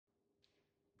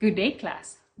Good day,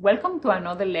 class. Welcome to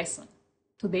another lesson.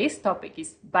 Today's topic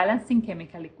is balancing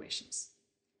chemical equations.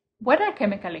 What are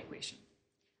chemical equations?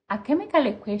 A chemical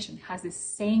equation has the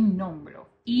same number of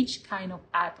each kind of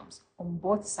atoms on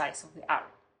both sides of the arrow.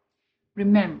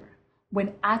 Remember,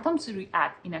 when atoms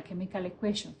react in a chemical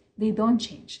equation, they don't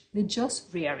change, they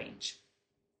just rearrange.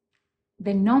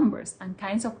 The numbers and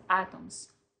kinds of atoms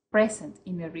present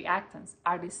in the reactants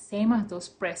are the same as those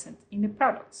present in the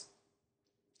products.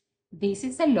 This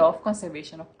is the law of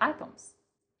conservation of atoms.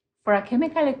 For a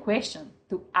chemical equation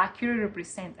to accurately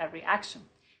represent a reaction,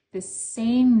 the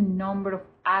same number of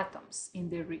atoms in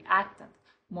the reactant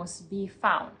must be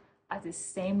found as the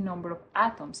same number of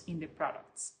atoms in the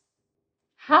products.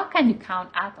 How can you count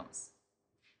atoms?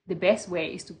 The best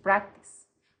way is to practice.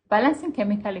 Balancing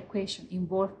chemical equation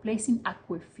involves placing a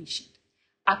coefficient.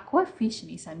 A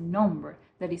coefficient is a number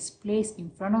that is placed in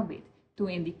front of it to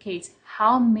indicate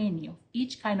how many of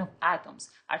each kind of atoms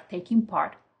are taking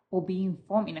part or being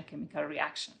formed in a chemical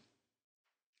reaction.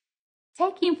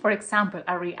 Taking, for example,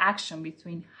 a reaction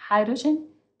between hydrogen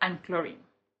and chlorine.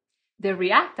 The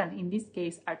reactant in this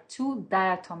case are two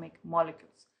diatomic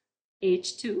molecules,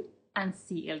 H2 and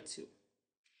Cl2.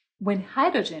 When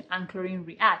hydrogen and chlorine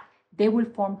react, they will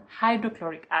form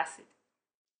hydrochloric acid,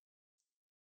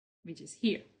 which is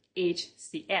here,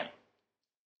 HCl.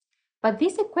 But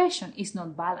this equation is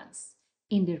not balanced.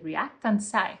 In the reactant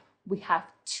side, we have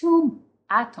two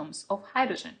atoms of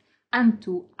hydrogen and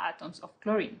two atoms of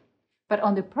chlorine. But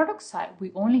on the product side,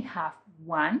 we only have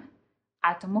one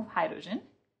atom of hydrogen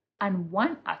and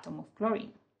one atom of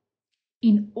chlorine.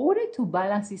 In order to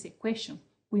balance this equation,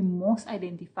 we must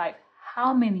identify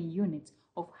how many units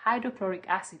of hydrochloric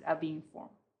acid are being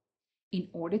formed. In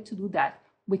order to do that,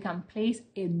 we can place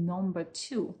a number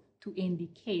 2 to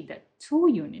indicate that 2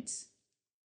 units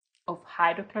of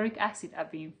hydrochloric acid are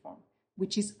being formed,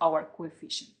 which is our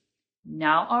coefficient.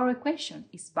 Now our equation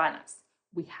is balanced.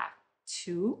 We have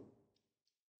 2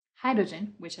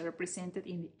 hydrogen, which are represented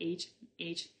in the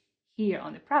H here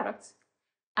on the products,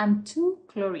 and 2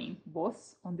 chlorine,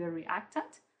 both on the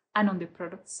reactant and on the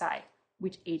product side,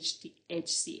 with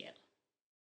HCl.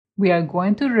 We are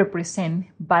going to represent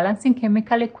balancing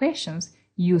chemical equations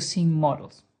using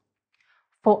models.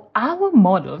 For our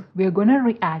model, we are going to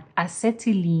react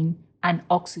acetylene and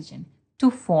oxygen to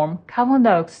form carbon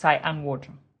dioxide and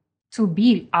water. To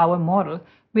build our model,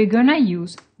 we're going to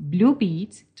use blue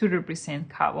beads to represent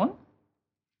carbon,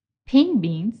 pink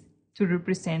beads to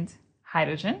represent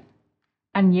hydrogen,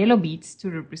 and yellow beads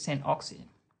to represent oxygen.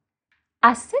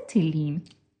 Acetylene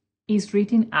is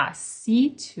written as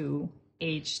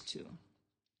C2H2.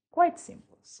 Quite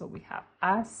simple. So we have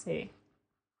acetylene.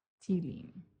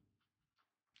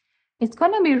 It's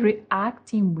going to be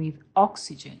reacting with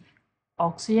oxygen.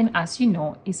 Oxygen, as you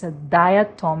know, is a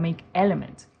diatomic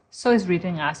element. So it's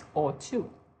written as O2.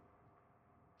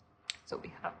 So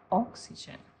we have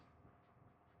oxygen.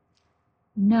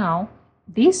 Now,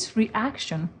 this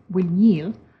reaction will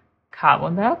yield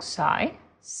carbon dioxide,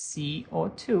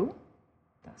 CO2,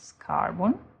 that's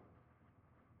carbon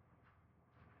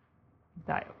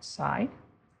dioxide,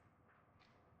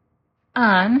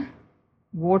 and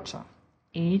water,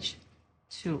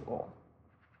 H2O,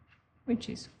 which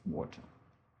is water.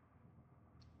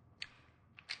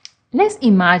 Let's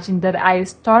imagine that I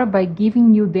start by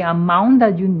giving you the amount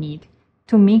that you need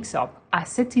to mix up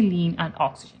acetylene and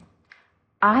oxygen.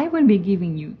 I will be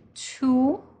giving you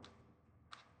 2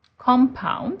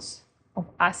 compounds of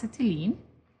acetylene.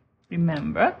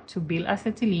 Remember, to build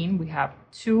acetylene, we have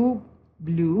 2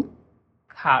 blue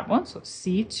carbons, so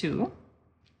C2,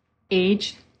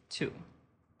 H2.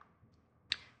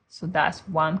 So that's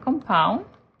 1 compound,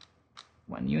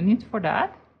 1 unit for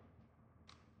that,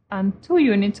 and 2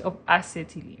 units of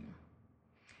acetylene.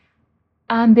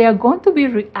 And they are going to be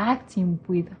reacting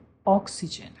with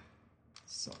oxygen.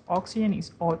 So oxygen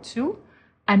is O2,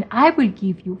 and I will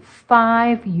give you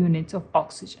 5 units of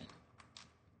oxygen.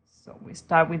 So we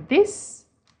start with this,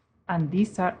 and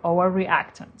these are our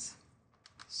reactants.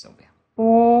 So we have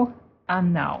 4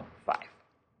 and now 5.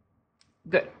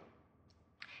 Good.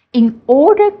 In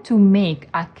order to make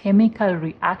a chemical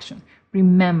reaction,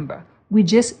 remember, we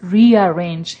just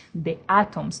rearrange the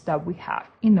atoms that we have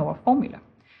in our formula.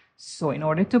 So in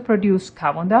order to produce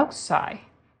carbon dioxide,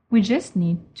 we just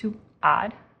need to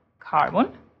add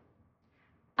carbon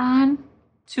and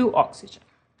 2 oxygen.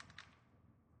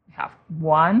 We have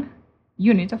 1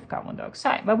 unit of carbon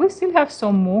dioxide, but we still have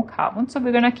some more carbon, so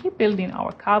we're going to keep building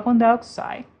our carbon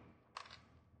dioxide.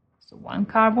 So 1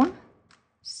 carbon,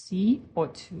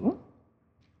 CO2,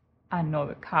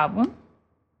 another carbon,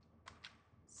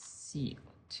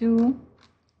 CO2. I'm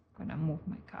going to move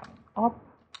my carbon up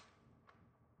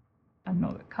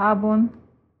carbon,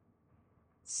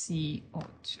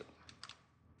 CO2.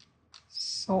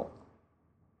 So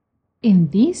in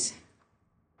this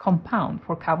compound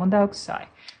for carbon dioxide,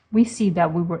 we see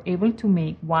that we were able to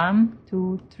make 1,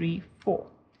 2, 3, 4.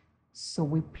 So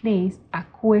we place a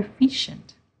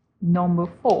coefficient, number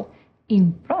 4,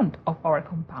 in front of our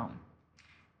compound.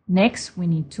 Next, we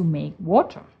need to make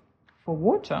water. For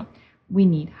water, we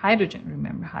need hydrogen.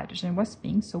 Remember, hydrogen was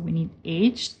pink, so we need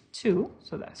H2,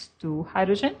 so that's 2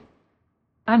 hydrogen,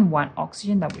 and 1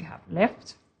 oxygen that we have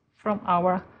left from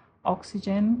our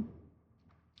oxygen,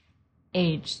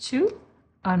 H2,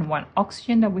 and 1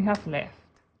 oxygen that we have left.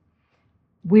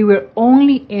 We were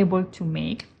only able to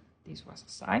make, this was a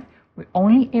side, we're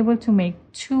only able to make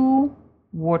 2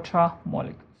 water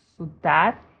molecules. So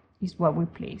that is what we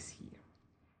place here.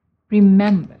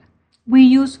 Remember, we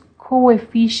use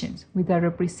coefficients which are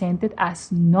represented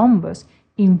as numbers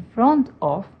in front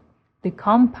of the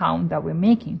compound that we're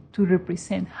making to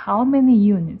represent how many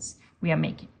units we are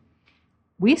making.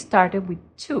 We started with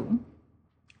 2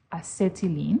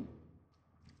 acetylene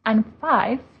and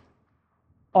 5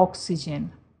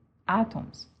 oxygen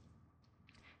atoms.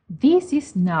 This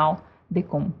is now the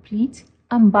complete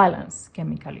and balanced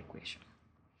chemical equation.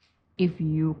 If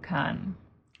you can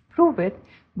prove it,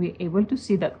 we're able to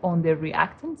see that on the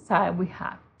reactant side we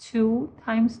have 2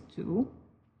 times 2,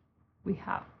 we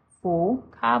have 4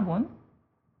 carbon,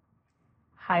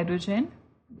 hydrogen,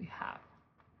 we have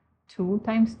 2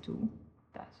 times 2,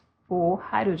 that's 4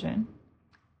 hydrogen,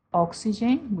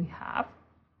 oxygen, we have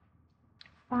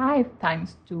 5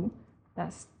 times 2,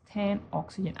 that's 10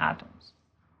 oxygen atoms.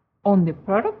 On the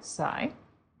product side,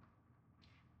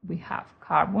 we have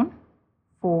carbon,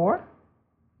 4,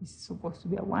 this is supposed to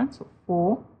be a 1, so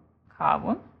 4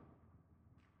 carbon.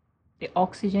 The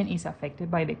oxygen is affected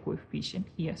by the coefficient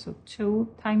here, so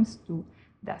 2 times 2,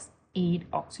 that's 8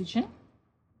 oxygen.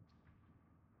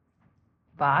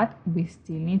 But we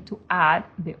still need to add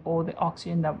all the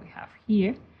oxygen that we have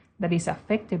here that is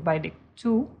affected by the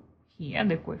 2 here,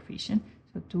 the coefficient.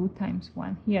 So 2 times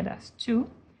 1 here, that's 2.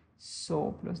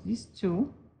 So plus this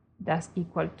 2, that's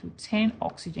equal to 10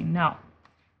 oxygen now.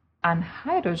 And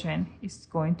hydrogen is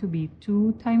going to be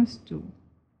 2 times 2,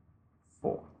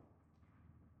 4.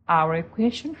 Our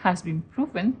equation has been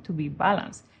proven to be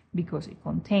balanced because it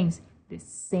contains the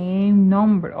same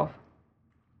number of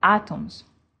atoms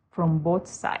from both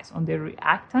sides, on the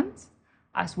reactants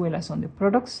as well as on the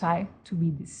product side, to be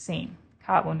the same.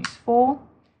 Carbon is 4,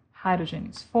 hydrogen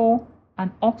is 4,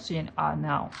 and oxygen are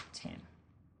now 10.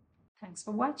 Thanks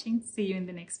for watching. See you in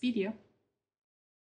the next video.